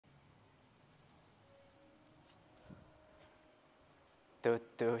Từ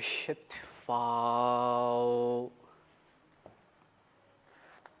từ hít vào.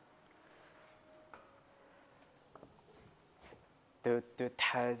 Từ từ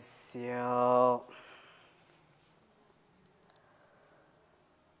thở ra.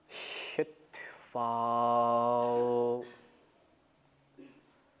 Hít vào.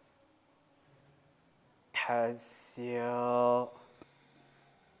 Thở ra.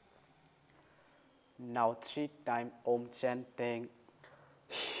 Now 3 times Om chanting.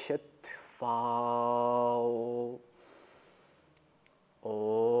 Hít vào.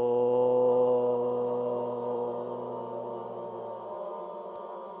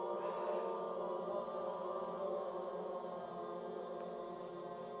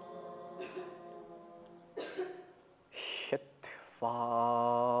 Hít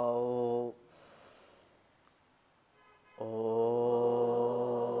vào.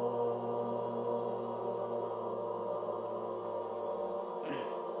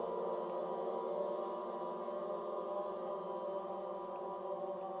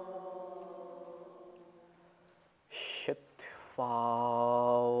 Hít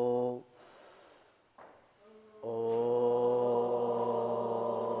vào.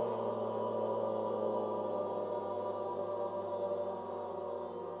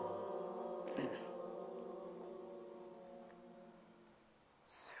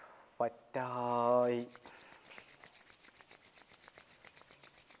 Phật ơi,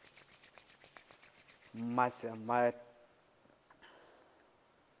 Masamat.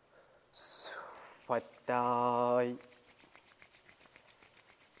 Phật ơi,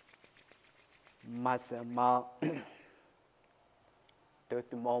 Masamat. Từ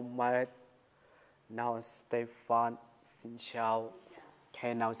từ moment. Now Stefan, xin chào.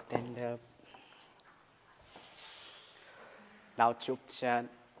 Can now stand up. Now chúc chan.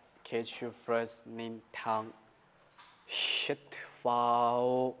 Catch you first nín thẳng. Hít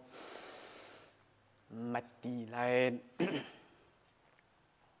vào. Mắt đi lên.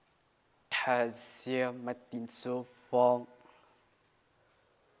 Thở ra mắt tin số phong.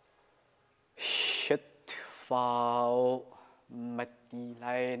 Hít vào. Mắt đi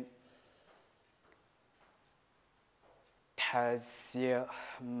lên. Thở ra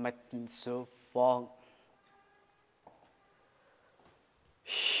mắt tin số phong.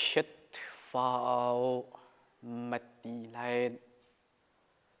 Hít vào. Mắt đi lên.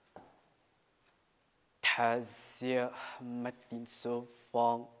 Thở ra mắt tin số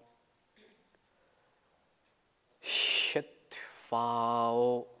phong. Hít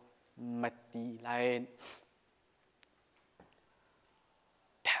vào. Mắt đi lên.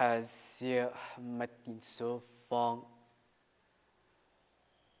 Thở ra mắt tin số phong.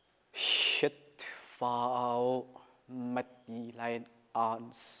 Hít vào. Mắt đi lên. On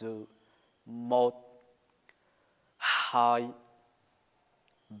sự 1 2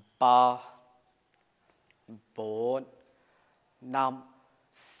 3 4 5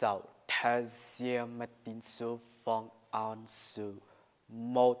 6 thở ra mắt tin số phong. On sự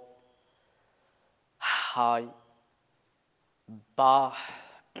 1 2 3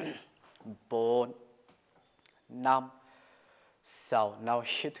 4 5 6. Now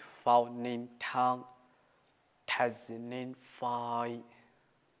hít vào nín thẳng. Thở ra nín phải.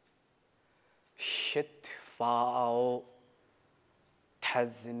 Hít vào. Thở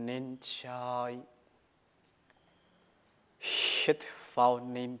ra nín trái. Hít vào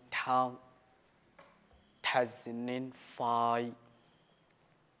nín thẳng. Thở ra nín phải.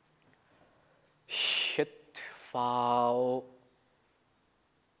 Hít vào.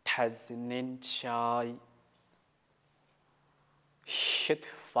 Thở ra nín trái. Hít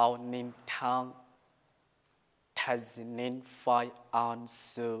vào nín thẳng. Thở ra nín phải. On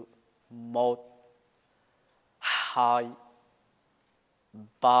sự 1 2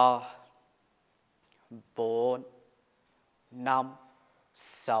 3 4 5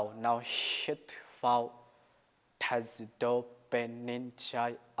 6. Now hít vào. Thở ra đổ bên nín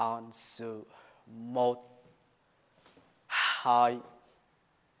trái. On sự 1 2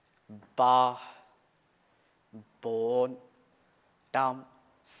 3 4 5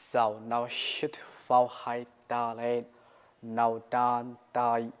 6. Now hít vào. Hai ta lên. Now đan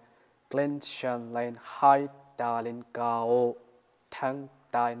tay. Lên chân lên. Hai ta lên cao. Thẳng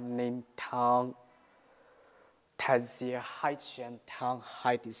tay nín thẳng. Thở ra hai chân thẳng.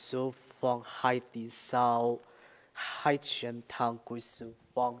 Hai tí số phong. Hai tí sau. Hai chân thẳng. Cúi số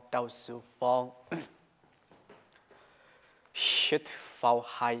phong. Đầu số phong. Hít vào.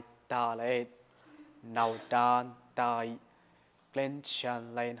 Hai ta lên. Now đan tay. Lên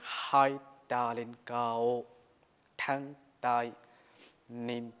chân lên. Hai ta lên cao. Thẳng tay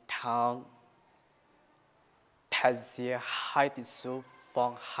nín thẳng. thật dễ hai tỷ số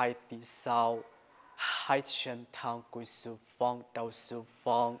phong hai tỷ sau hai chân thang cuối số phong đầu số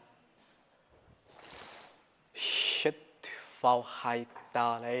phong hít vào hai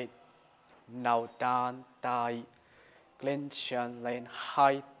ta lên nào đan tay lên chân lên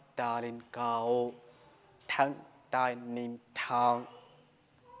hai ta lên cao thẳng tay nín thang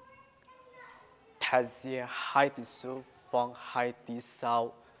thật dễ hai tỷ số phong hai tỷ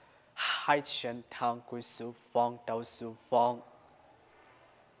sau hai chân thang cuối số phong đầu số phong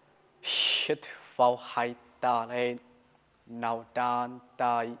hít vào hai ta lên nào đan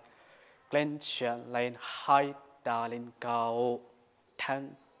tay lên chân lên hai ta lên cao thẳng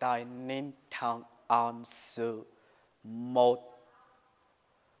tay nín thang an sự 1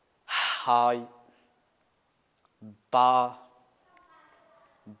 2 3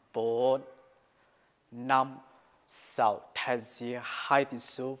 4 5 6 thật dễ hai tỷ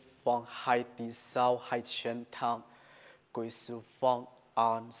số phong hai tỷ sau hai chân thang cuối số phong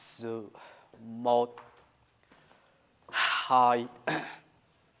an sự 1 2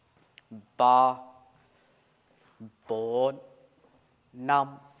 3 4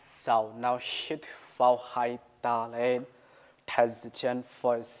 5 6 nào hít vào hai ta lên thật chân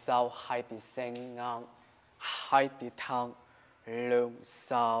phải sau hai tỷ sen ngang hai tỷ thang lưng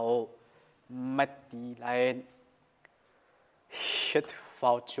sau mắt đi lên hít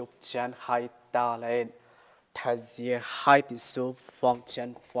vào chụp chân hai ta lên thật dễ hai tỷ số vòng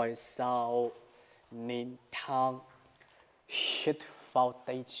chân phải sau nín thang hít vào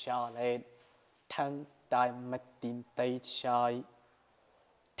tay trái lên thẳng tay mắt tin tay trái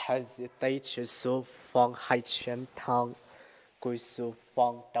thật dễ tay trái số vòng hai chân thang cuối số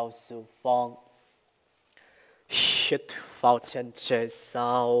vòng đầu số vòng hít vào chân trái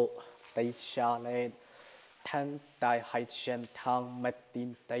sau tay trái lên thẳng tay hai chân thang mắt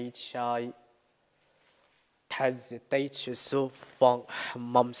tin tay trái thật dễ tay trái số vòng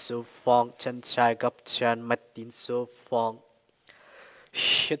mâm số vòng chân trái gấp chân mắt tin số vòng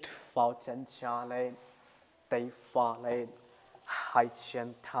hít vào chân trái lên tay phải lên hai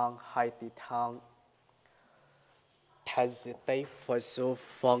chân thang hai tỷ thang thật dễ tay phải số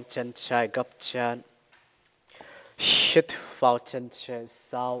vòng chân trái gấp chân hít vào chân trái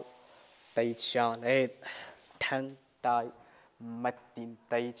sau tay trái lên thẳng tay mắt tin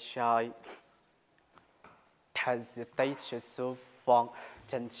tay trái thật dễ tay trái số vòng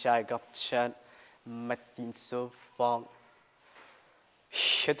chân trái gấp chân mắt tin số vòng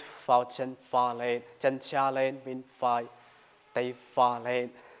hít vào chân phải lên chân trái lên bên phải tay phải lên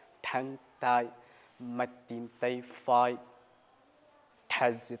thẳng tay mắt tin tay phải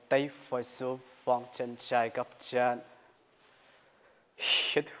thật dễ tay phải số vòng chân trái gấp chân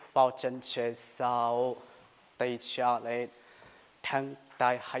hít vào chân trái sau tay trái lên thẳng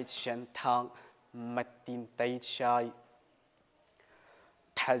tay hai chân thẳng mắt tin tay trái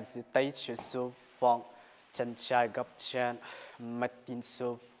thật dễ tay trái số vòng chân trái gấp chân mắt tin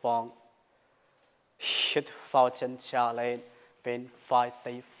số vòng hít vào chân trái lên bên phải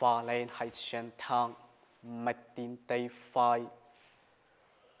tay phải lên hai chân thẳng mắt tin tay phải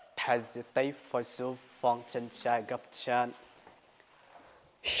thật dễ tay phải số vòng chân trái gấp chân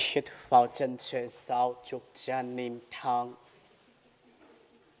hít vào chân trái sau chụp chân nín thang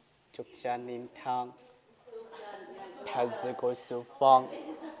chụp chân nín thang thật dễ cuối số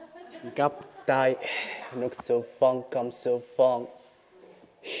vòng gấp tay nút số vòng cầm số vòng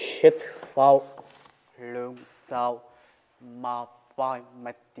hít vào lưng sau mà vai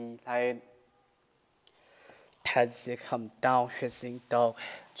mắt đi lên thật dễ hầm đau huyết sinh tộc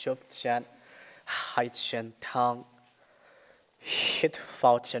chụp chân hai chân thang hít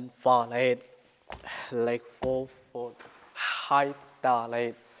vào chân phải lên lấy vô một hai ta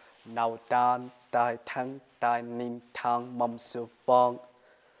lên nào đan tay thẳng tay nín thang mâm số vòng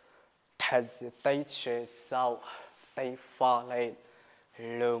thật dễ tay trái sau tay phải lên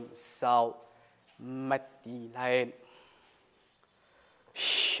lưng sau mắt đi lên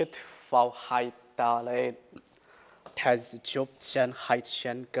hít vào hai ta lên thật dễ chụp chân hai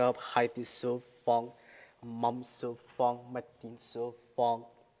chân gấp hai tỷ số vòng mâm số vòng mắt tin số vòng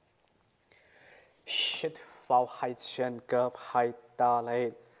hít vào hai chân gấp hai ta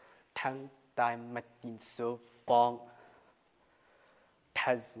lên thẳng tay mắt tin số vòng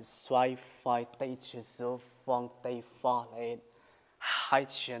thật dễ xoay phải tay trái số vòng tay phải lên hai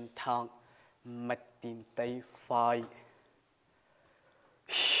chân thẳng mắt tin tay phải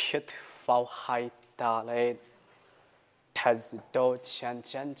hít vào hai ta lên thật dễ đổ chân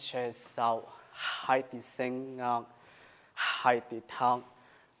chân trái sau hai tỷ sen ngang hai tỷ thang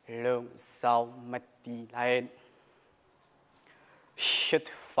lưng sau mắt đi lên hít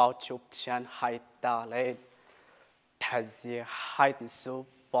vào chụp chân hai ta lên thà gì hai tỷ số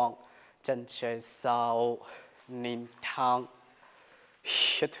phong chân trời sao nín thang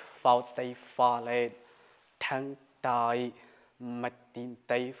hít vào tay phải lên thắng tay mặt tin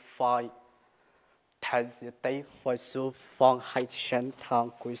tay phải thà gì tay phải số phong hai chân thang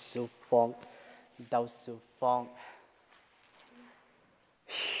cuối số phong đầu số phong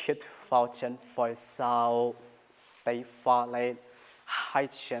hít vào chân phải sau tay phải lên hai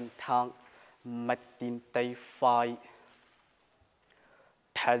chân thang mặt tin tay phải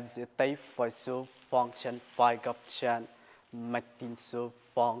thà gì tay phải số phong chân phải gặp chân mặt tin số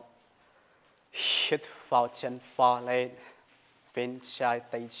phong hít vào chân phải lên bên trái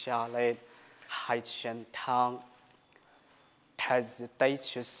tay trái lên hai chân thang thà gì tay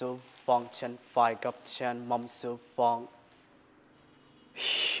chưa số phong chân phải gặp chân mông số phong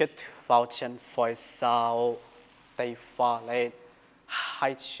hít vào chân phải sau tay phải lên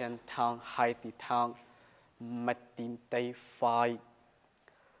hai chân thang hai tí thang mặt tin tay phải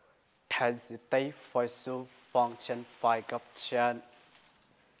thà gì tay phải số phong chân phải gặp chân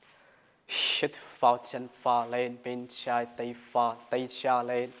hít vào chân phải lên bên trái tay trái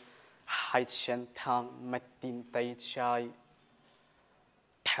lên hai chân thang mặt tin tay trái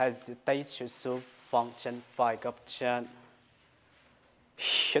thà gì tay chưa số phong chân phải gặp chân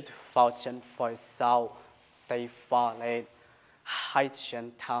hít vào chân phải sau tay phải lên hai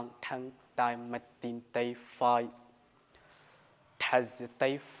chân thang thẳng tay mặt tin tay phải thà gì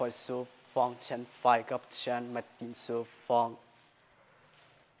tay phải số phong chân phải gặp chân mặt tin số phong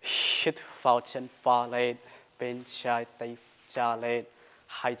hít vào chân phải lên bên trái tay trái lên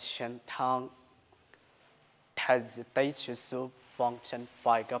hai chân thang thà gì tay chưa số phong chân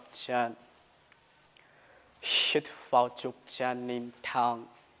phải gặp chân hít vào trục chân nín thang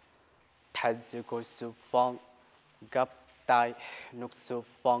thà gì gối số phong gặp tay nút số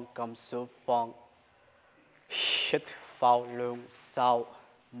phong cầm số phong hít vào lưng sau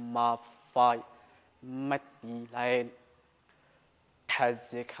mà phải mắt đi lên thà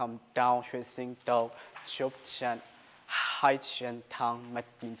gì cầm down huyết sinh đầu chụp chân hai chân thang mắt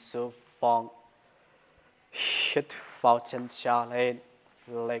tin số phong hít vào chân trái lên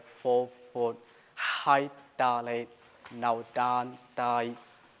leg forward hai ta lên nào đan tay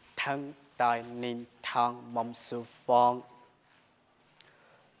thẳng tay nín thang mông số phong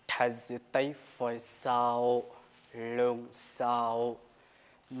thà gì tay phải sau lưng sau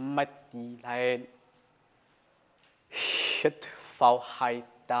mắt đi lên hít vào hai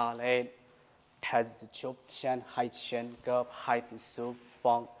ta lên thà gì chụp chân hai chân gập hai tí số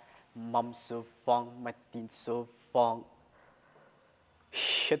phong mông số phong mắt tin số phong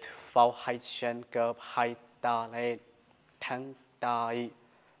hít vào hai chân gập hai ta lên thẳng tay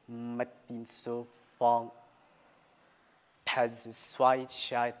mặt tin số phong thà gì xoay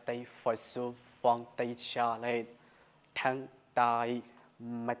trái tay phải số phong tay trái lên thẳng tay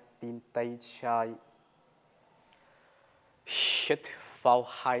mặt tin tay trái hít vào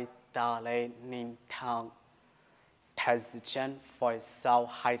hai ta lên nín thang thà gì chân phải sau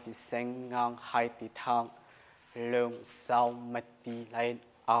hai tí sen ngang hai tí thang lưng sau mặt đi lên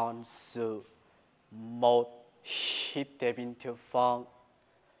on sự một hít để bình thường phong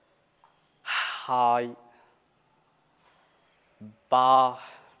hai ba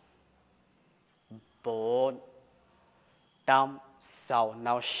bốn năm sáu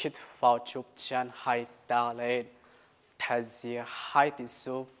nào hít vào chụp chân hai ta lên thà gì hai tí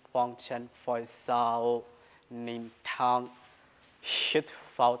số phong chân phải sau nín thang hít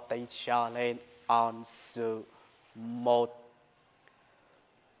vào tay trái lên on sự một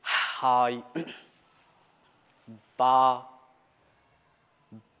hai ba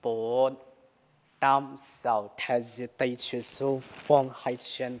bốn năm sáu thà gì tay chưa số phong hai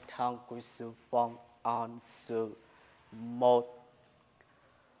chân thang cuối số phong on sự một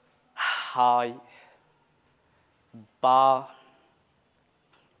hai ba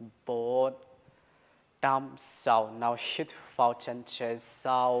bốn năm sáu nào hít vào chân trái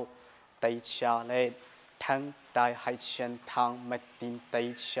sau tay trái lên thẳng tay hai chân thang mặt tin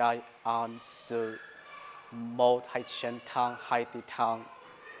tay trái on sự một hai chân thang hai tí thang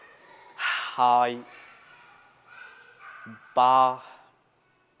hai ba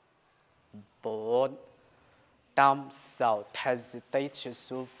bốn năm sáu thà gì tay chưa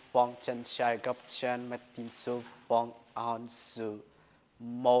số phong chân trái gặp chân mặt tin số phong on sự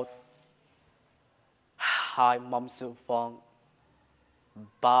một hai mông số phong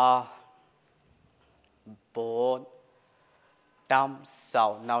ba bốn năm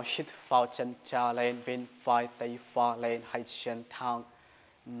sáu nào hít vào chân trái lên bên phải tay phải lên hai chân thang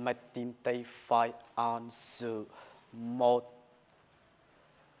mặt tin tay phải on sự một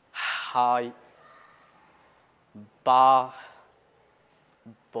hai 3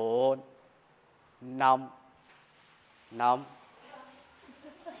 4 5 5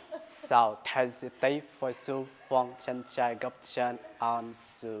 6 hesitate for số phong chân trái gấp chân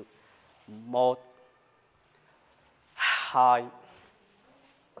answer 1 2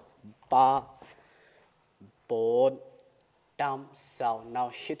 3 4 5 6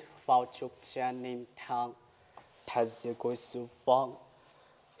 nào hít vào chục chân nín thang hesitate của số phong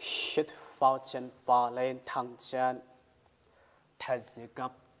hít vào chân phải lên thẳng chân hesitate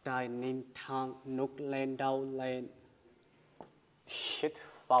gấp tay nín thang nút lên đầu lên hít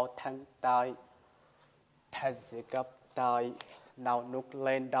vào thẳng tay hesitate gấp tay nào nút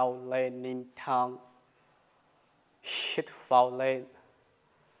lên đầu lên nín thang hít vào lên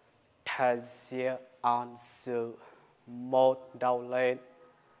hesitate answer 1 đầu lên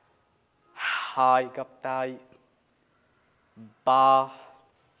 2 gấp tay 3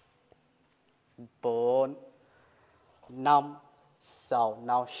 4 5 6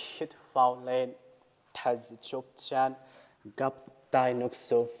 nào hít vào lên hesitate chụp chân gấp tay nút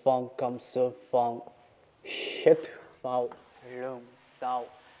số phong cầm số phong hít vào lưng sau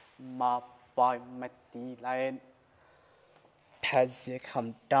mà phải mất đi lên hesitate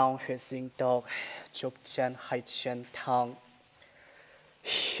cầm down huyết sinh độc chụp chân hai chân thẳng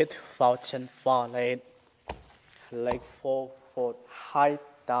hít vào chân phải lên leg forward hai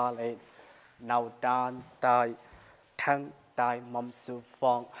tay lên nào đan tay thẳng tay mâm số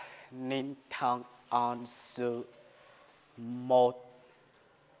phong nín thẳng answer 1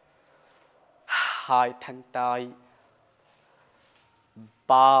 2 thẳng tay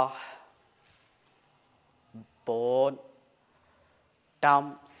 3 4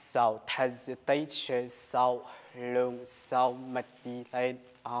 5 6 hesitate chơi sau lưng sau mặt đi lên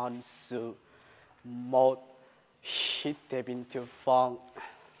answer 1 hít để bình thường phong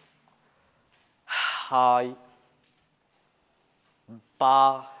 2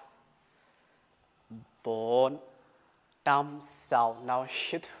 3 4 5 6 nào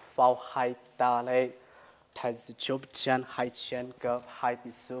hít vào hai tay lên hesitate chụp chân hai chân gập hai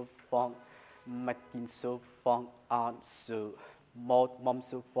tay số phong mặt tin số phong answer 1 mâm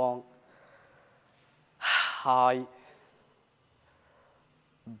số phong 2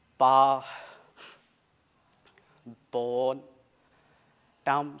 3 4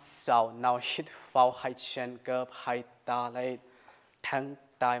 5 6 nào hít vào hai chân gập hai tay lên thẳng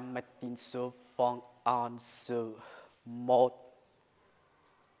tay mặt tin số phong answer 1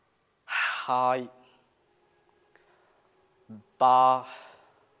 2 3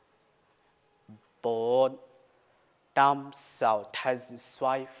 4 5 6 hesitate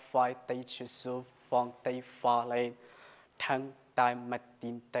xoay vai tay trên số phong tay phải lên thẳng tay mặt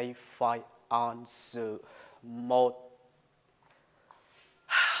tin tay phải answer 1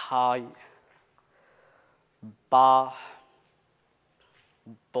 2 3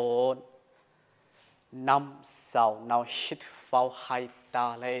 4 5 6 nào hít vào hai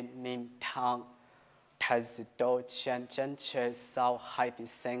tay lên nín thẳng hesitate đôi chân chân chơi sau hai tay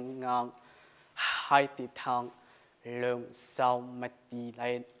sang ngang hai tay thẳng lưng sau mặt đi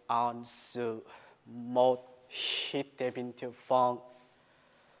lên answer 1 hít để bình thường phong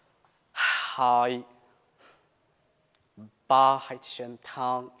 2 3 hai chân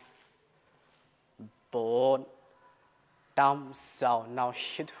thẳng 4 5 6 nào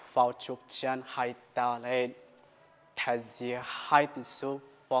hít vào chụp chân hai tay lên hesitate hai tay số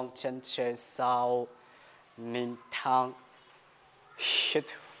phong chân chơi sau nín thẳng hít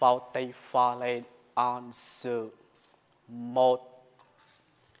vào tay phải lên answer 1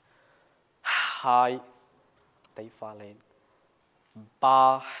 2 tay phải lên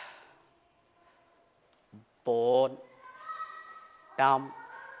 3 4 5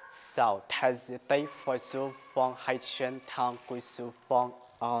 6 hesitate tay phải số phong hai chân thẳng cuối số phong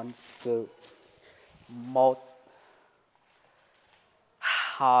answer 1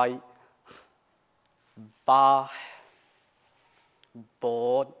 2 3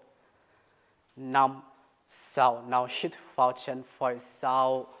 4 5 6 nào hít vào chân phải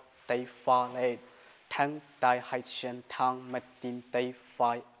sau tay phải lên thẳng tay hai chân thẳng mặt tin tay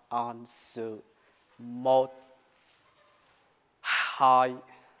phải answer 1 2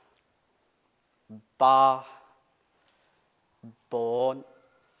 3 4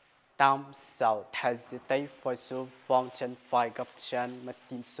 5 6 hesitate tay phải số phong chân phải gấp chân mặt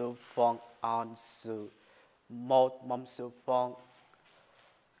tin số phong answer 1 mâm số phong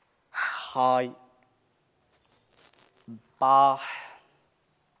 2 3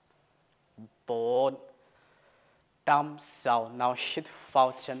 4 5 6 nào hít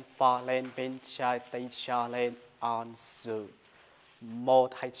vào chân phải lên bên trái tay trái lên answer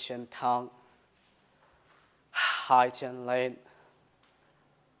 1 hai chân thẳng hai chân lên,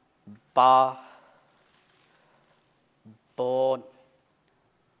 3 4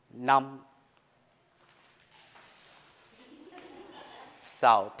 5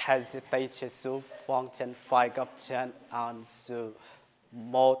 6 hesitate to xuống phong chân phải gấp chân answer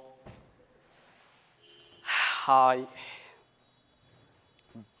 1 2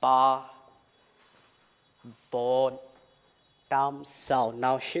 3 4 5 6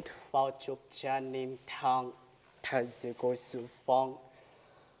 nào hít vào chụp chân nín thẳng hesitate ngồi xuống phong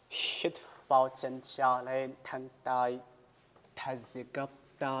hít vào chân trả lên thẳng tay hesitate gấp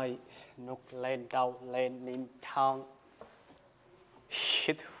tay nút lên đầu lên nín thẳng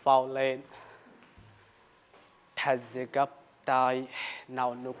hít vào lên hesitate gấp tay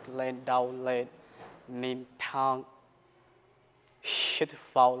nào nút lên đầu lên nín thẳng hít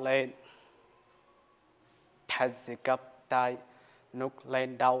vào lên hesitate gấp tay nút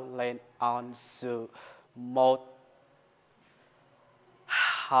lên đầu lên answer 1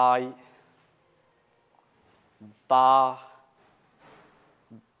 2 3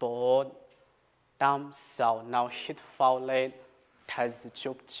 4 5 6 nào hít vào lên hesitate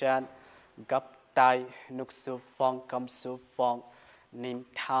chụp chân gấp tay nút xuống phong cầm xuống phong nín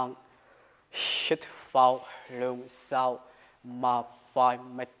thẳng hít vào lưng sau mà phải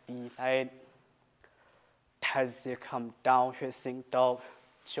mất đi lên hesitate come down huyết sinh đầu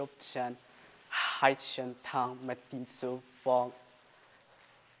chụp chân hai chân thẳng mất đi xuống phong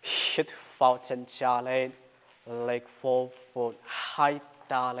hít vào chân trả lên leg forward hai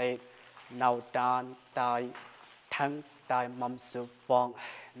ta lên nào đan tay thẳng tay mâm xuống phong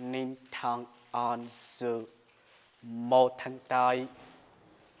nín thẳng answer 1 thẳng tay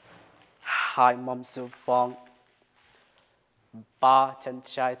 2 mâm xuống phong 3 chân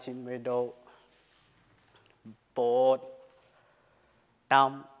trái 90 độ 4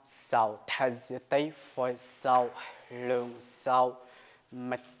 5 6 hesitate phía sau lưng sau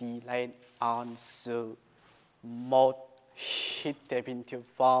mất đi lên answer 1 hít để bình thường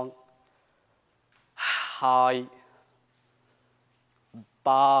phong 2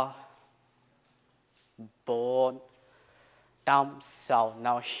 3 4 5 6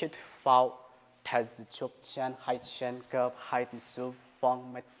 nào hít vào hesitate chụp chân hai chân gấp hai đi xuống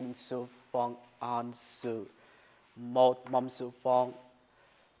phong mất đi xuống phong answer 1 mâm xuống phong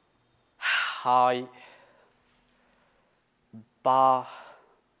 2 3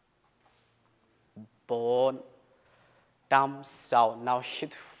 4 5 6 nào hít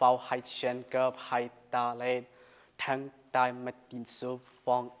vào hai chân gấp hai ta lên thẳng tay mất đi xuống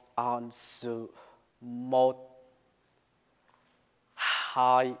phong answer 1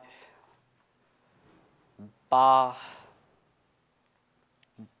 2 3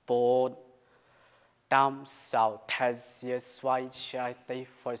 4 5 6 hesitate xoay trái tay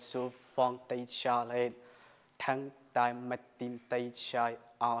phải xuống phong tay trả lên thẳng tay mất đi tay trái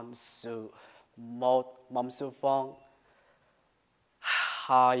answer 1 mâm xuống phong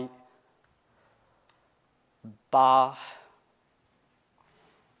 2 3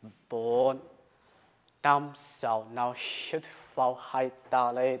 4 5 6 nào hít vào hai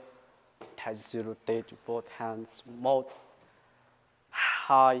ta lên hesitate rotate both hands 1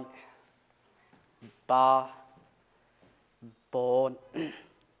 2 3 4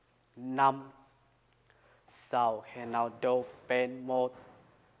 5 6 hãy nào đầu bên 1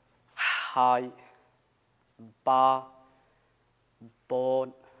 2 3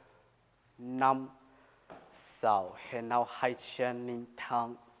 4 5 6 hãy nào hai chân nín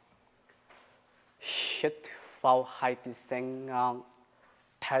thẳng hít vào hai tay sang ngang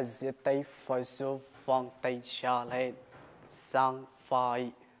hesitate phải xuống phong tay trả lên sang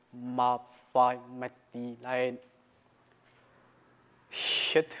phải mà phải mất đi lên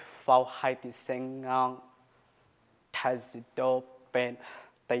hít vào hai tay sang ngang hesitate bên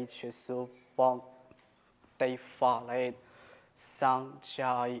tay trái xuống phong tay phải lên sang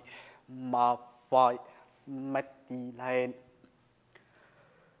trái mà phải mất đi lên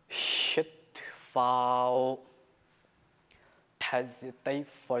hít vào hesitate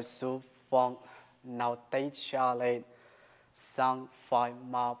phải xuống phong nào tay trả lên sang phải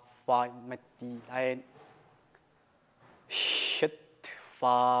mà phải mất đi lên hít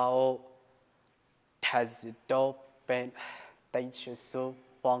vào hesitate bên tay trái xuống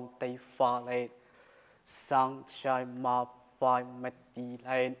phong tay phải lên sang trái mà phải mất đi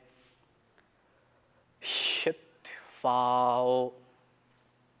lên hít vào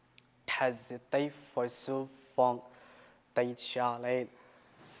hesitate phải xuống phong tay trả lên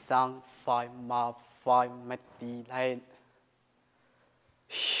sang phải mà phải mất đi lên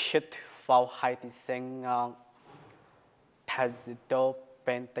hít vào hai tay sang ngang hesitate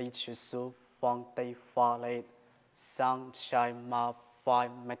bên tay trái xuống phong tay phải lên sang trai mà phải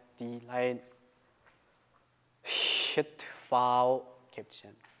mất đi lên hít vào kẹp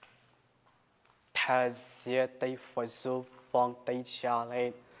chân thà dìa tay phải giúp vòng tay trả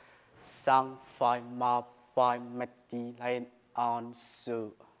lên sang phải mà phải mất đi lên on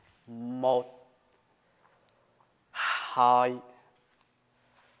sự 1 2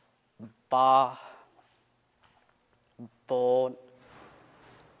 3 4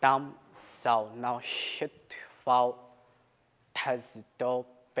 5 6 nào hít vào thà dìa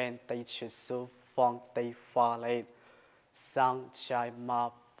bên tay trái giúp vòng tay phải lên sang trái mà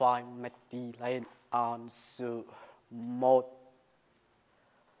phải mất đi lên on sự 1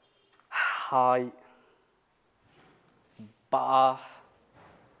 2 3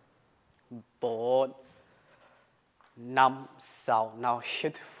 4 5 6 nào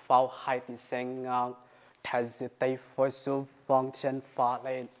hít vào hai tay sang ngang thả giữ tay phải giúp vòng chân phải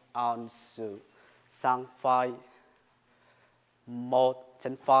lên on sự sang phải 1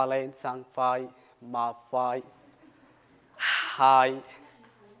 chân phải lên sang phải mà phải 2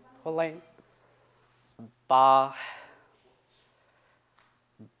 lên 3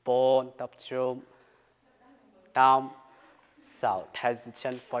 4 tập trung 5 6 thả giữ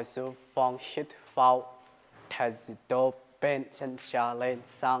chân phải giúp vòng hít vào thả giữ đôi bên chân trái lên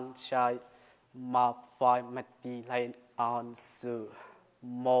sang trái mà phải mất đi lên on sự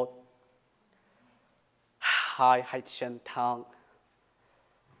 1 2 hai chân thẳng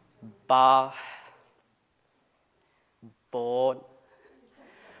 3 4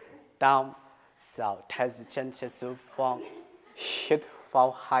 5 6 thả giữ chân trái giúp vòng hít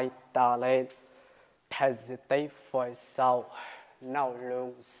vào hai tay lên thả giữ tay phải sau nào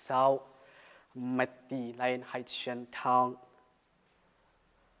lưng sau mất đi lên hai chân thẳng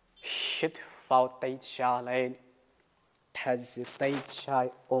hít vào tay trái lên thả giữ tay trái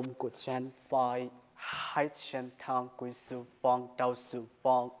ôm cổ chân phải hai chân thẳng cúi xuống vòng đầu xuống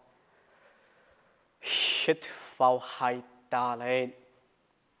vòng hít vào hai tay lên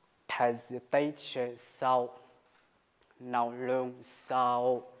thả giữ tay trái sau nào lưng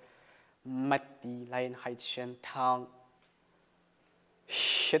sau mất đi lên hai chân thẳng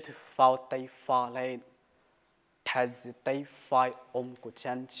hít vào tay phải lên thả giữ tay phải ôm cổ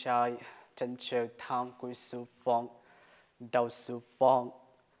chân trái thẳng cúi xuống vòng đầu xuống vòng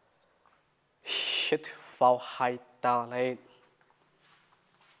hít vào hai tay lên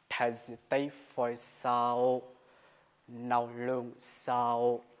thả giữ tay phải sau nào lưng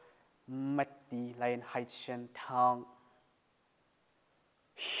sau mất đi lên hai chân thẳng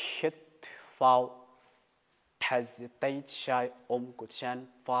hít vào thả giữ tay trái ôm cổ chân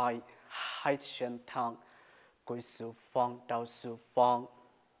phải hai chân thẳng cúi xuống vòng đầu xuống vòng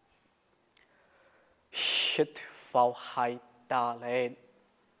hít vào hai tay lên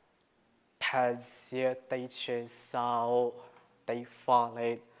thả giữ tay trái sau tay phải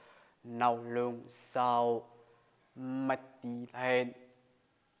lên nào lưng sau mất đi lên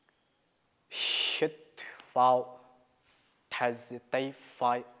hít vào thả giữ tay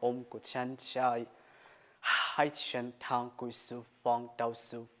phải ôm cổ chân trái hai chân thẳng cúi xuống vòng đầu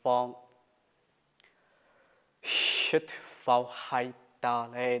xuống vòng hít vào hai tay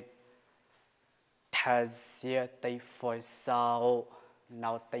lên thả giữ tay phải sau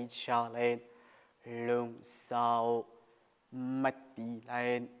nào tay trái lên lưng sau mất đi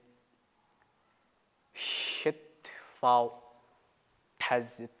lên hít vào thả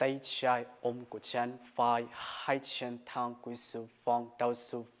giữ tay trái ôm cổ chân phải hai chân thẳng cúi xuống vòng đầu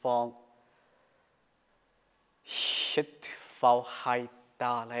xuống vòng hít vào hai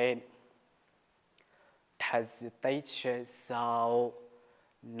tay lên thả giữ tay trái sau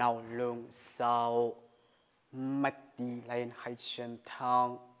nào lưng sau mất đi lên hai chân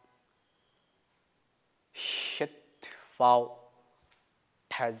thẳng hít vào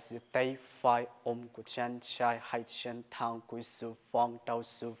thả giữ tay phải ôm cổ chân trái hai chân thẳng cúi xuống vòng đầu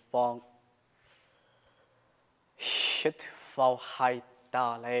xuống vòng hít vào hai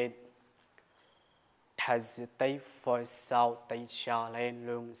tay lên thả giữ tay phải sau tay trái lên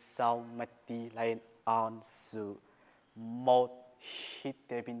lưng sau mất đi lên on sự 1 hít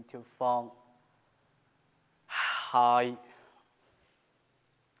thở bình thường vòng 2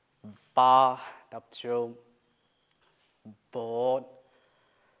 3 tập trung 4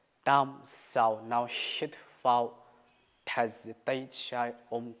 5 6 nào hít vào thả giữ tay trái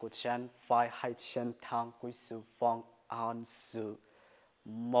ôm cổ chân phải hai chân thẳng cúi xuống vòng on sự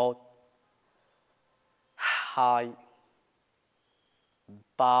 1 2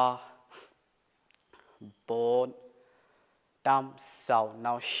 3 4 5 6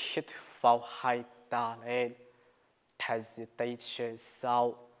 nào hít vào hai tay lên thả giữ tay trái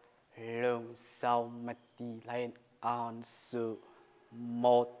sau lưng sau mất đi lên an su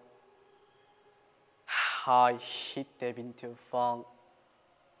một hai hít thở bình thường phong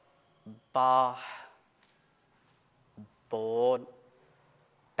ba bốn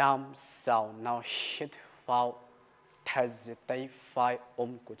năm sáu nào hít vào thật tay phải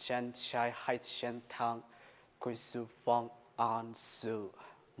ôm của chân trái hai chân thẳng cúi xuống phong an su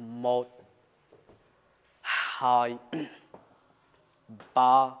một hai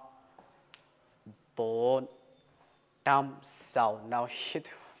ba bốn năm sáu nào hít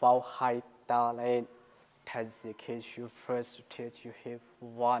vào hai tay lên thật case you first rotate your hip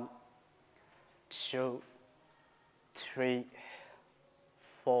 1 2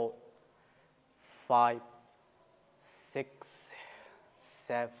 3 4 5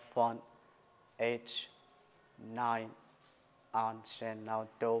 6 7 8 9 and then now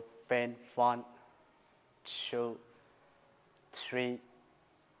open 1 2 3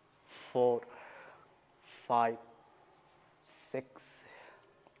 4 5 6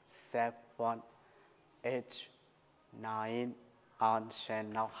 7 8 9 and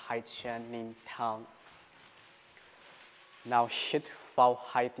then now hai chân nhìn thẳng. Now hít vào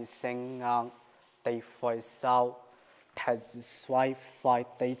hai tay sang ngang, tay phải sau, thật xoay vai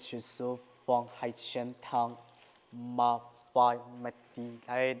tay chìa số vòng hai chân thẳng, mà vai mặt đi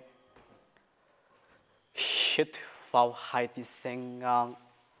lên. Hít vào hai tay sang ngang,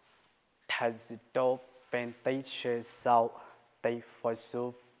 thật đổ bên tay chìa sau, tay phải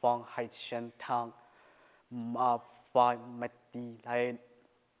số vòng hai chân thẳng, mà vai mặt đi lên.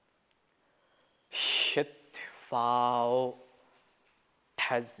 Hít vào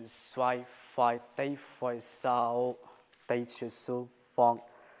thật xoay vai tay phải sau, tay chìa số vòng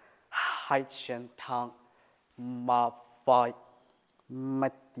hai chân thẳng, mà vai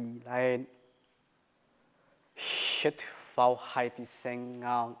mặt đi lên. Hít vào hai tay sang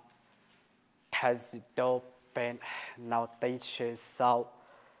ngang, thật đổ bên nào tay chìa sau,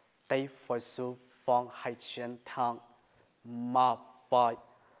 tay phải số vòng hai chân thẳng, mà vai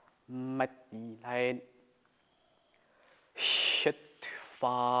mặt đi lên. Hít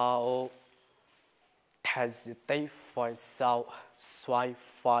vào thật tay phải sau, xoay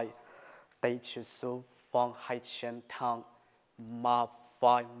vai tay chìa số vòng hai chân thẳng, mà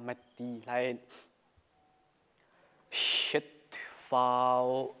vai mặt đi lên. Hít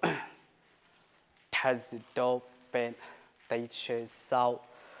vào thật đổ bên tay chìa sau,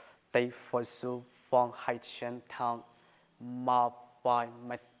 tay phải số vòng hai chân thẳng, mà vai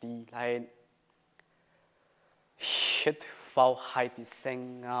mặt đi lên. Hít vào hai tay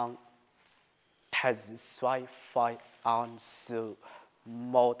sang ngang, thật xoay vai an su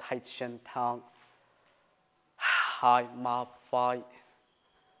một hai chân thẳng, hai má vai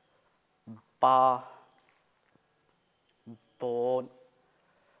ba bốn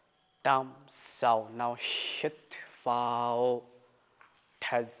năm sáu nào hít vào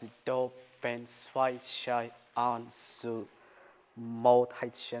thật đổ bên xoay trái an su một hai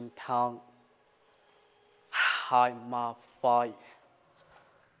chân thẳng, hai má vai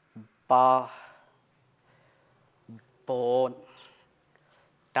ba bốn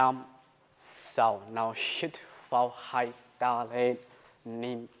năm sáu nào hít vào hai tay lên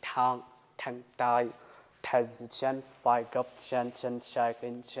nhìn thẳng thẳng tay thật chân phải gập chân chân trái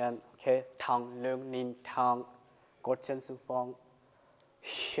lên chân ok thẳng lưng nhìn thẳng cột chân xuống vòng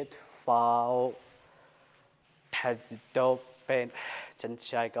hít vào thật đổ bên chân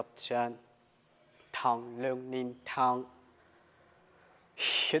trái gập chân thẳng lưng nhìn thẳng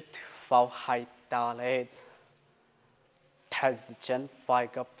hít vào hai tay lên thật chân phải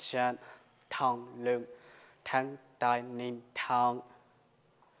gập chân thẳng lưng thẳng tay nhìn thẳng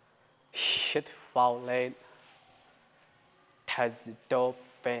hít vào lên thật đổ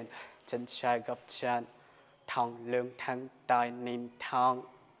bên chân trái gập chân thẳng lưng thẳng tay nhìn thẳng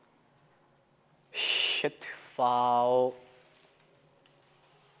hít vào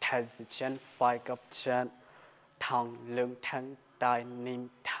thật chân phải gập chân thẳng lưng thẳng tay nhìn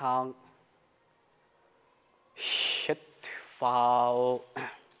thẳng hít vào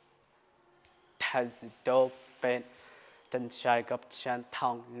thật đổ bên chân trái gập chân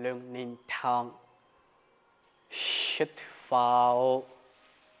thẳng lưng nhìn thẳng hít vào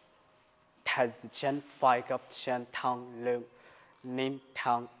thật chân phải gập chân thẳng lưng nhìn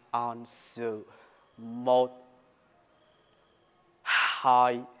thẳng an su một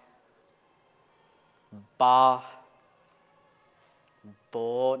hai ba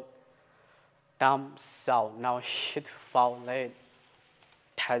bốn năm sáu nào hít vào lên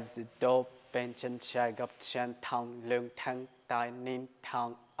thật đổ bên chân trái gập chân thẳng lưng thẳng tay nhìn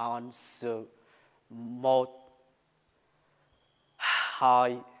thẳng an su một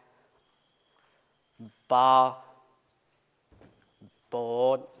hai ba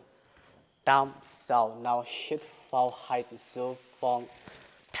 4 5 6 nào hít vào 2 tỷ số vòng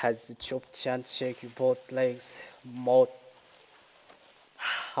thật chụp chân check both legs 1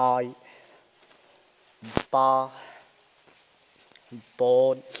 2 3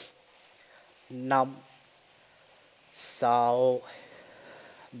 4 5 6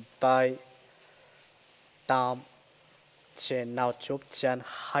 7 8 trên nào chụp chân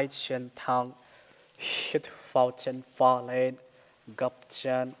hai chân thẳng hít vào chân phải lên gập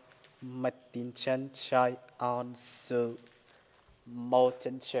chân mặt tin chân trái on sự một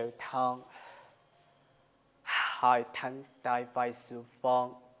chân chiều thẳng hai thẳng tay vai xuống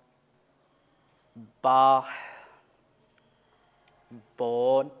vòng 3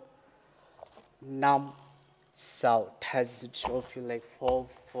 4 5 6 thật chụp leg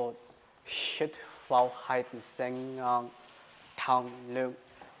forward hít vào hai tay sang ngang thẳng lưng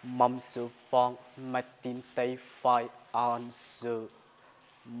mâm xuống vòng mặt tin tay phải on sự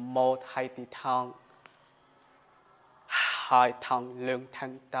một hai tay thẳng hai thẳng lưng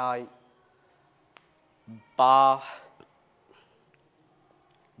thẳng tay 3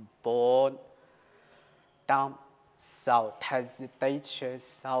 4 5 6 thật tay trái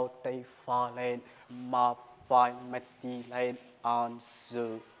sau tay phải lên mà phải mặt đi lên on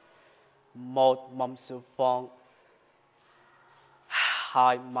sự một mâm xuống vòng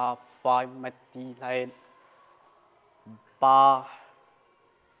hai mà phải mặt đi lên 3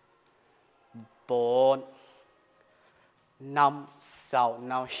 4 5 6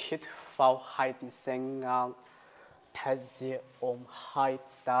 nào hít vào hai tay sang ngang thật ôm hai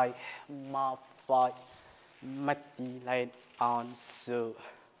tay mà phải mặt đi lên on sự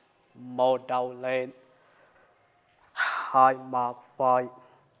một đầu lên hai mà phải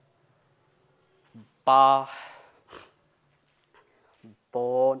 3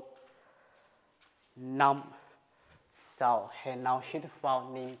 4 5 6 hè nào hít vào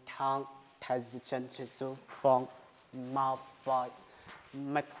nín thẳng thật chân trên xuống vòng mà phải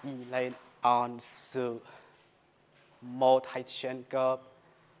mặt đi lên on sự một hai chân gập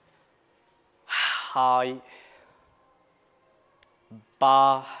 2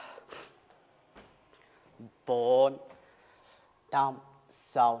 3 4 5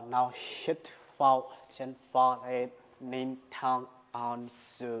 6 nào hít vào chân phải lên nín thẳng on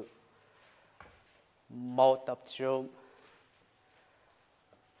sự một tập trung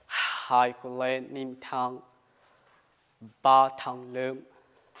hai cô lên nín thẳng 3 thẳng lưng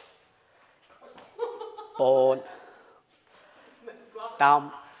 4 5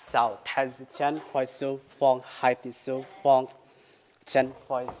 6 thật chân phải xuống vòng hai tay xuống vòng chân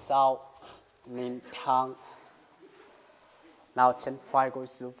phải sau nín thẳng nào chân phải gối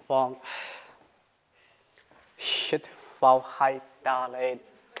xuống vòng hít vào hai tay lên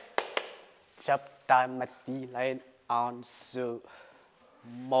chắp tay mặt đi lên on sự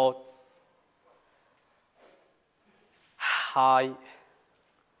 1 2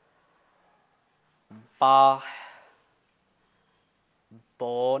 3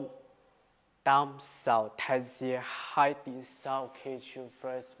 4 5 6 thật hai tay sau khi chịu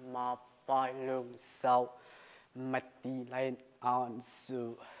press mà phải lưng sau mặt đi lên on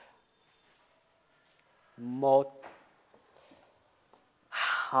sự 1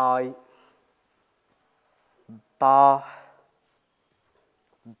 2 3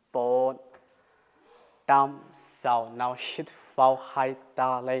 4 5 6 nào hít vào hai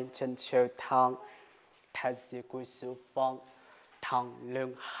tay lên chân chiều thẳng thật cúi xuống vòng thẳng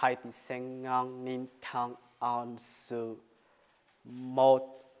lưng hai tay sang ngang nín thẳng on sự 1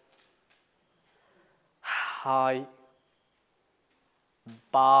 2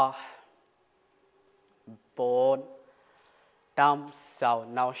 3 4 5 6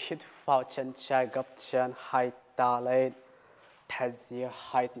 nào hít vào chân trái gập chân hai tay lên thật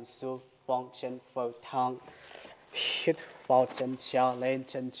hai tay xuống vòng chân vào thẳng hít vào chân trái lên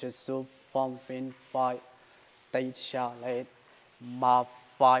chân trái xuống vòng bên phải tay trái lên mà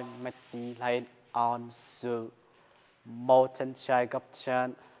phải mặt đi lên on sự một chân trái gập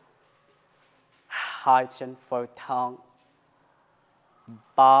chân hai chân vào thẳng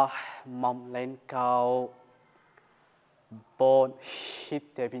 3 mông lên cao 4 hít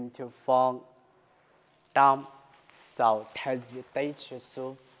để bình thường vòng 5 6 thật tay trái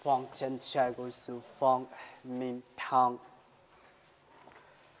xuống vòng chân trái gối xuống vòng nín thẳng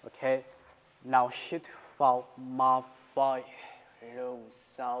ok nào hít vào mà phải lưng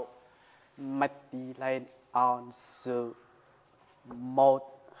sau mặt đi lên on sự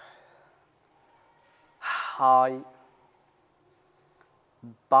 1 2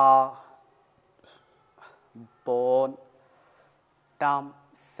 3 4 5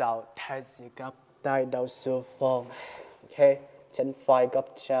 6 thật gấp tay đầu xuống vòng ok chân phải gấp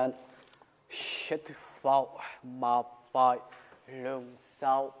chân, hít vào mà phải lưng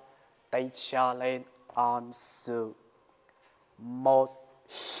sau, tay trả lên an sự. Một,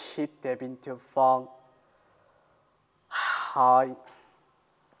 hít để bình thường phong. Hai,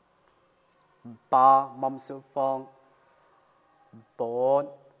 ba, mong sự phong.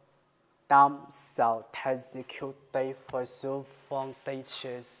 Bốn, năm, sáu, execute tay phải sự phong, tay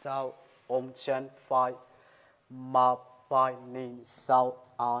chia sau, ôm chân phải, mà phải nhìn sau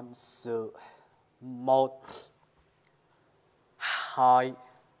an sự. Một, hai,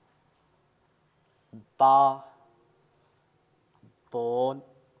 ba, bốn,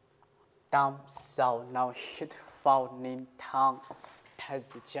 năm, sáu, nào hít vào nhìn thẳng, thắt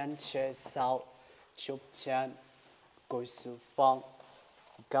chân chia sau, chụp chân, cúi xuống phong,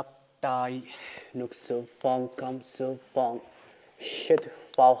 gấp tay, nút xuống phong, cầm xuống phong, hít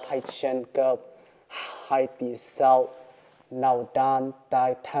vào hai chân gấp, hai tí sau, nào đan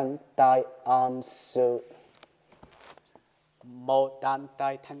tay thẳng tay an sự. Một, đan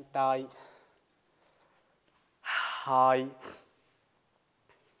tay thẳng tay. Hai,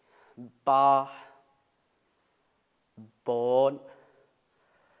 ba, bốn,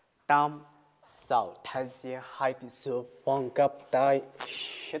 năm, sáu, thắt hai tí xuống phong, gấp tay,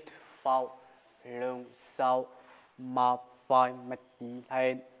 hít vào lưng sau, mà phải mặt đi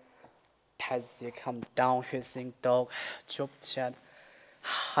lên, thắt cầm down huyết sinh tóc, chụp chân,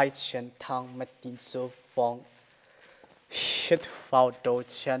 hai chân thẳng mặt đi xuống phong, hít vào đầu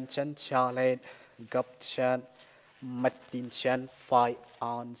chân, chân trả lên, gấp chân, mặt đi chân phải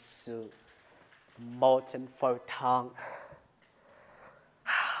an sự. Một chân phải thẳng,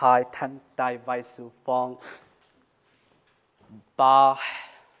 hai thân tay vai xuống phong. Ba,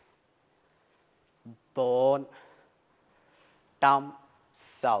 bốn, năm,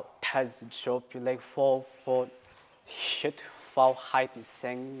 sáu, thắt drop your leg forward, hít vào hai tí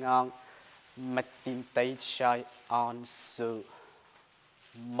sen ngang, mặt tin tay trái an sự.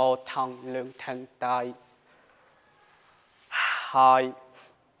 Một, thẳng lưng thẳng tay. Hai,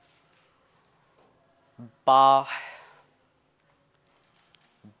 ba,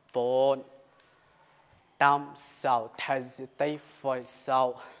 bốn, năm, sáu, thắt tay phải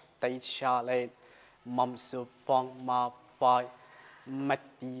sau, tay trả lên, mông xuống phong mà phải, mặt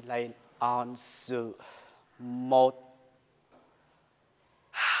đi lên an sự. Một,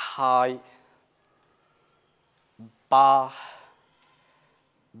 hai, ba,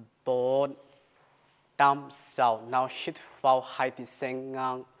 bốn, năm, sáu, nào hít vào hai tí sen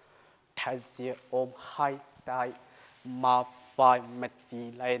ngang, thắt ôm hai tay mà phải mặt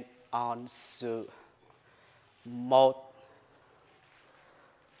đi lên an sự. Một,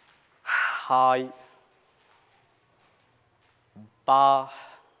 hai, ba,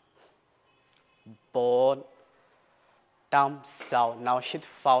 bốn, năm, sáu, nào hít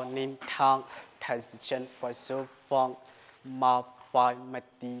vào nín thẳng, thắt chân phải xuống phong, mà phải mặt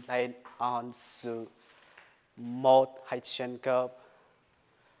đi lên an sự. Một, hai chân gấp,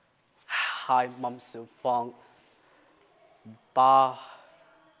 hai mông xuống phong. Ba,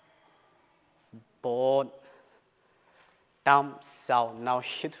 bốn, năm, sáu, nào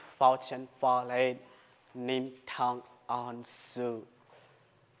hít vào chân phải lên, nín thẳng an sự.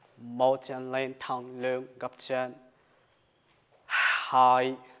 Một chân lên thẳng lưng gấp chân.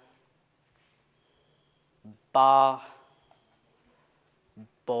 Hai, ba,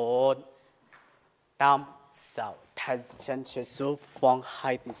 bốn, năm, sáu, thắt chân chia xuống phong,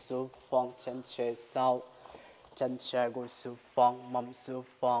 hai tí xuống phong, chân chia sau, chân chia gối xuống phong, mông xuống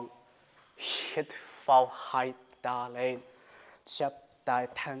phong, hít vào hai ta lên, chắp tay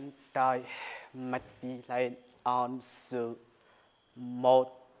thẳng tay, mặt đi lên an sự.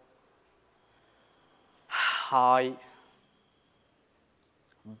 Một, hai,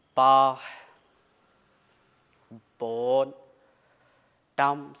 ba, bốn,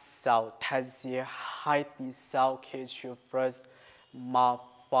 năm, sáu, thắt hai tí sau, catch your breath, mà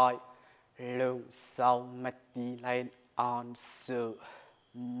phải lưng sau, mặt đi lên an sự.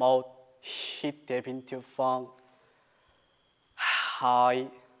 Một, hít để bình thường phong. Hai,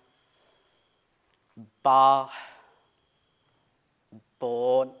 ba,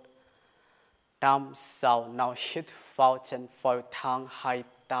 bốn, năm, sáu, nào hít vào chân phải thẳng, hai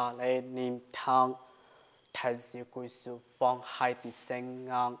ta lên nín thẳng, thắt cúi xuống phong, hai tí sen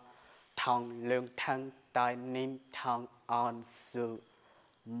ngang, thẳng lưng thẳng tay nín thẳng an sự.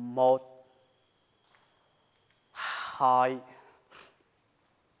 Một, hai,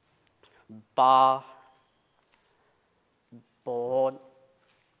 ba, bốn,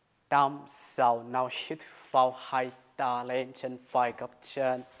 năm, sáu, nào hít vào hai ta lên, chân phải gấp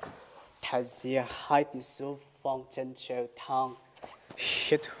chân, thà dìa hai tỷ số phong chân treo thang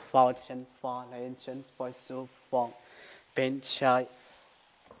hít vào chân pha lên chân phải số phong bên trái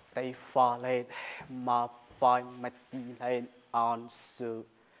tay pha lên mà phải mặt đi lên an sự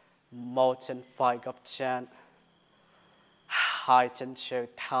một chân phải gập chân hai chân treo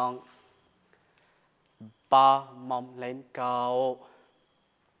thang ba mông lên cao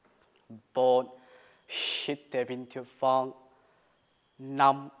bốn hít để bình thường phong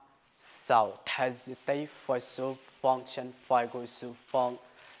năm sáu thà dì tay phải số phong chân phải gối số phong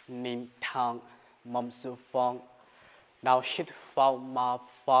nín thang mông số phong nào hít vào mà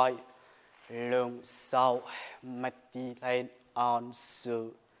phải lưng sau mặt đi lên an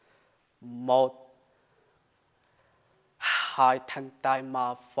sự một hai thằng tay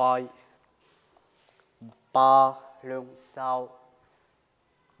mà phải ba lưng sau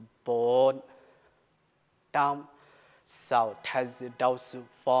bốn năm sáu thà dì đầu số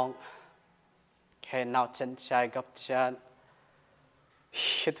phong khi nào chân trái gập chân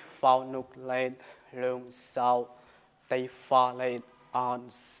hít vào nút lên lưng sau tay phải lên an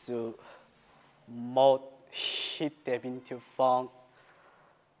sự một hít để bình thường phong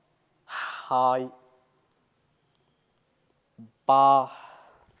hai ba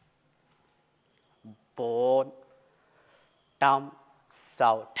bốn năm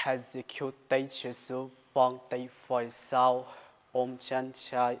sáu thà dì khiêu tay chia số phong tay phải sau ôm chân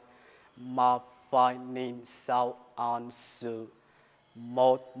trái mà phải nín sau an sự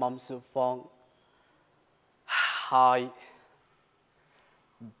một mông số phong hai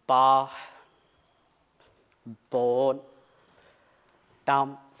ba bốn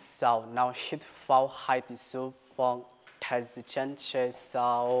năm sáu nào hít vào hai tỷ số phong thà dì chân trái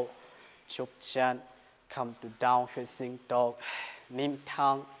sau chụp chân come to down facing dog nín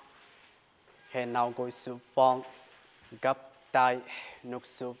thang khi nào gối số phong gấp tay nút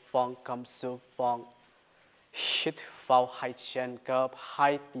số phong cầm số phong hít vào hai chân gấp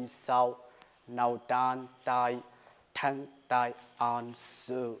hai tỷ sau nào đan tay thẳng tay an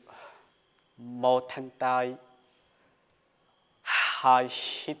sự một thẳng tay hai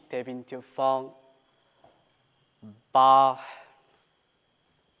hít để bình thường phong ba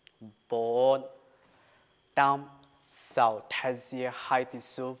bốn năm sáu thà dìa hai tỷ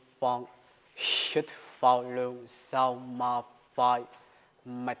số phong hít vào lưng sau mà phải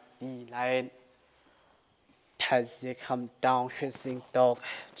mặt đi lên thà dìa come down facing dog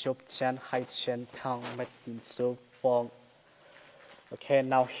chụp chân hai chân thẳng mặt đi số phong ok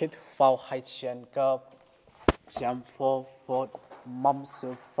now hít vào hai chân gấp jump forward mông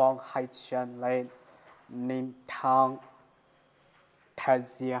số phong hai chân lên nín thẳng thà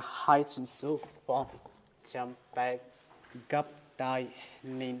dìa hai chân số phong jump back gấp tay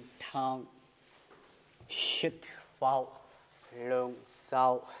nín thẳng hít vào lưng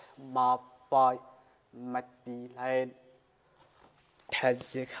sau mà phải mặt đi lên thà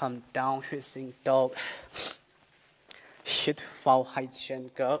dìa come down facing dog hít vào hai chân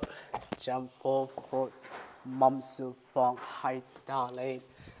gấp jump forward mông số phong hai ta lên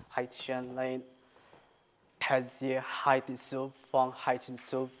hai chân lên thà dìa hai tỷ số phong hai chân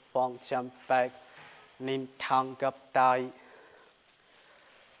số phong jump back nín thẳng gấp tay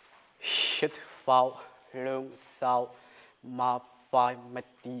hít vào lưng sau mà phải mặt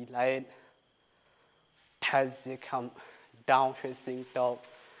đi lên thà dìa come down facing dog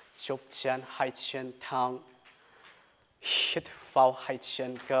chụp chân hai chân thẳng hít vào hai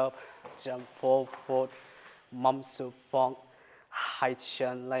chân gấp jump forward mông số phong hai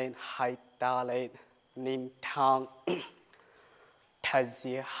chân lên hai ta lên nín thẳng thà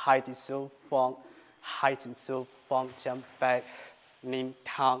dìa hai tỷ số phong hai chân số phong jump back nín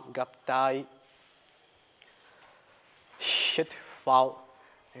thẳng gấp tay hít vào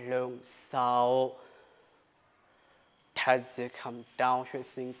lưng sau thà dìa come down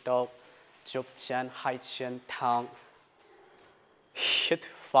facing dog chụp chân hai chân thẳng hít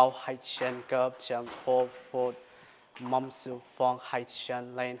vào hai chân gấp jump forward mông số phong hai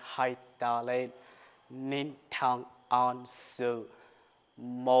chân lên hai ta lên nín thẳng an sự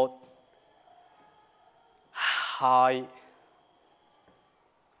một hai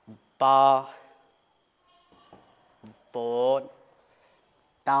ba bốn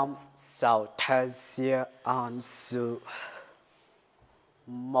năm sáu thà dìa an sự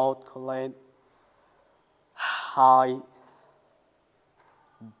một lên hai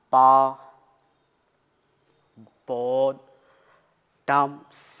ba bốn năm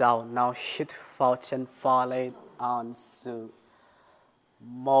sáu nào hít vào chân phải lên an sự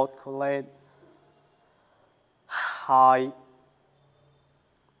một lên hai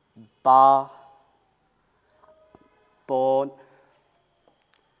ba bốn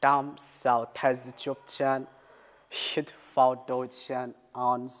tam sao thay chụp chân hít vào đôi chân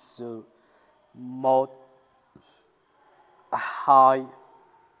on sự 1 2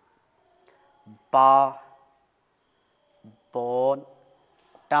 3 4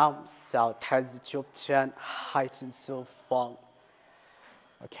 tam sao thay chụp chân hai chân số vòng.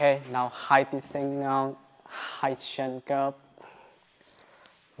 Okay, now hai tay sinh ngang hai chân gấp.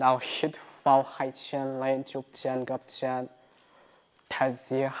 Now hít vào hai chân lên chụp chân gấp chân. Thay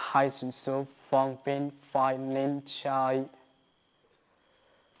dưới hai chân số vòng bên phải lên trái.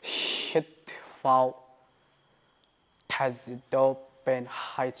 Hít vào. Thay dưới đổ bên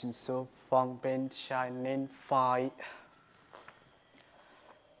hai chân số vòng bên trái lên phải.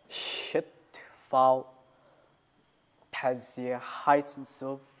 Hít vào. Thay dưới hai chân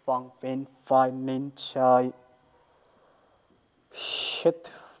số vòng bên phải lên trái. Hít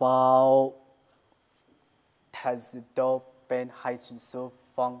vào. Thay dưới đổ bên hai chân số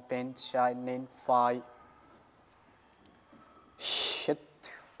vòng bên trái lên phải. Hít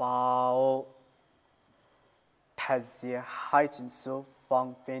vào. Thay dưới hai chân số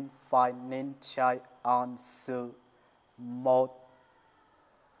vòng bên phải lên trái on sự 1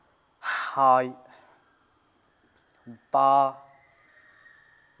 2 3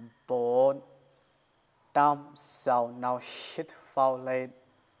 4 5 6. Now hít vào lên.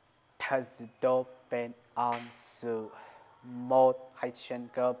 Thay dưới đổ bên on sự 1 hai chân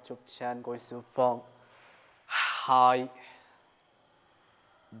gấp chụp chân gối xuống vòng. 2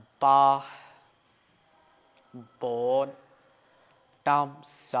 3 4 5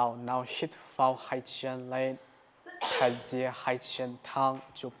 6. Now hít vào hai chân lên. Thay dưới hai chân thẳng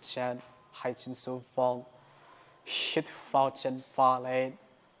chụp chân hai chân xuống vòng. Hít vào chân phải lên.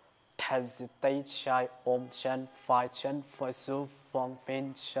 Thay dưới tay trái ôm chân phải xuống vòng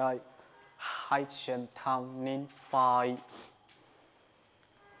bên trái. Hai chân thẳng lên phải.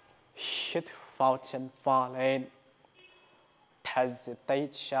 Hít vào chân phải lên. Thay dưới tay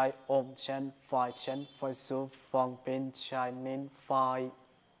trái ôm chân phải xuống vòng bên trái lên phải.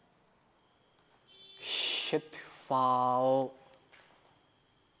 Hít vào.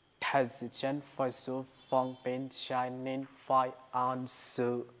 Thay dưới chân phải xuống vòng bên trái lên phải on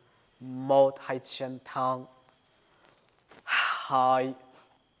sự 1 hai chân thẳng. 2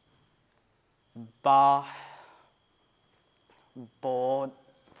 3 4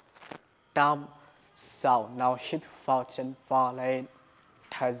 5 6. Now hít vào chân phải lên.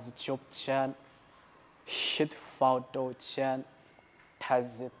 Thay dưới chụp chân. Hít vào đôi chân. Thay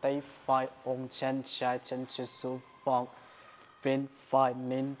dưới tay phải ôm chân trái xuống vòng bên phải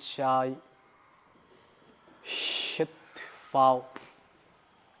lên trái. Hít vào.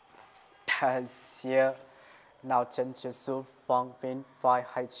 Thay dưới. Now chân xuống vòng bên phải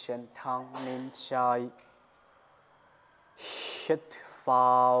hai chân thẳng lên trái. Hít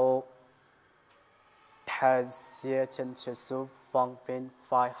vào. Thay dưới chân xuống vòng bên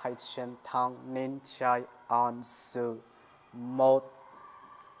phải hai chân thẳng lên trái on sự 1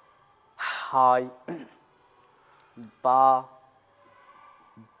 2 3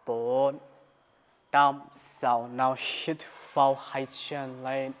 4 5 6. Now hít vào hai chân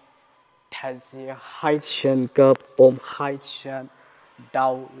lên. Thay dưới hai chân gấp ôm hai chân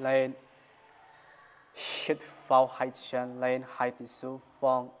đầu lên. Hít vào hai chân lên hai tay xuống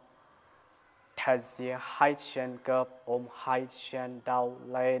vòng. Thay dưới hai chân gấp ôm hai chân đầu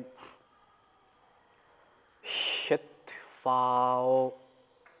lên. Hít vào.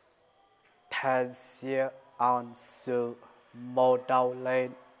 Thay dưới on sự 1 đầu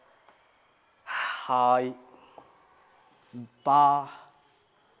lên. 2 3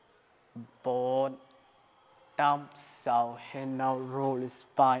 4 5 6. And now roll the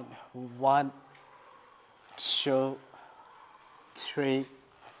spine. 1 2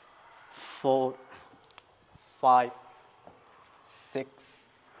 3 4 5 6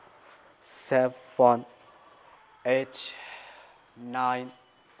 7 8 9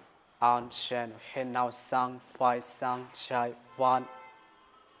 on chin. And now sang phải sang trái. 1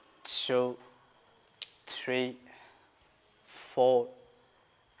 2 3 4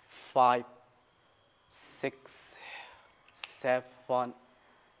 5 6 7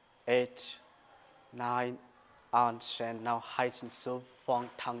 8 9 on chin. Now hai chân xuống vòng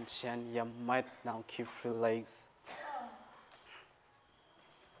thẳng chân. Yam might now keep your legs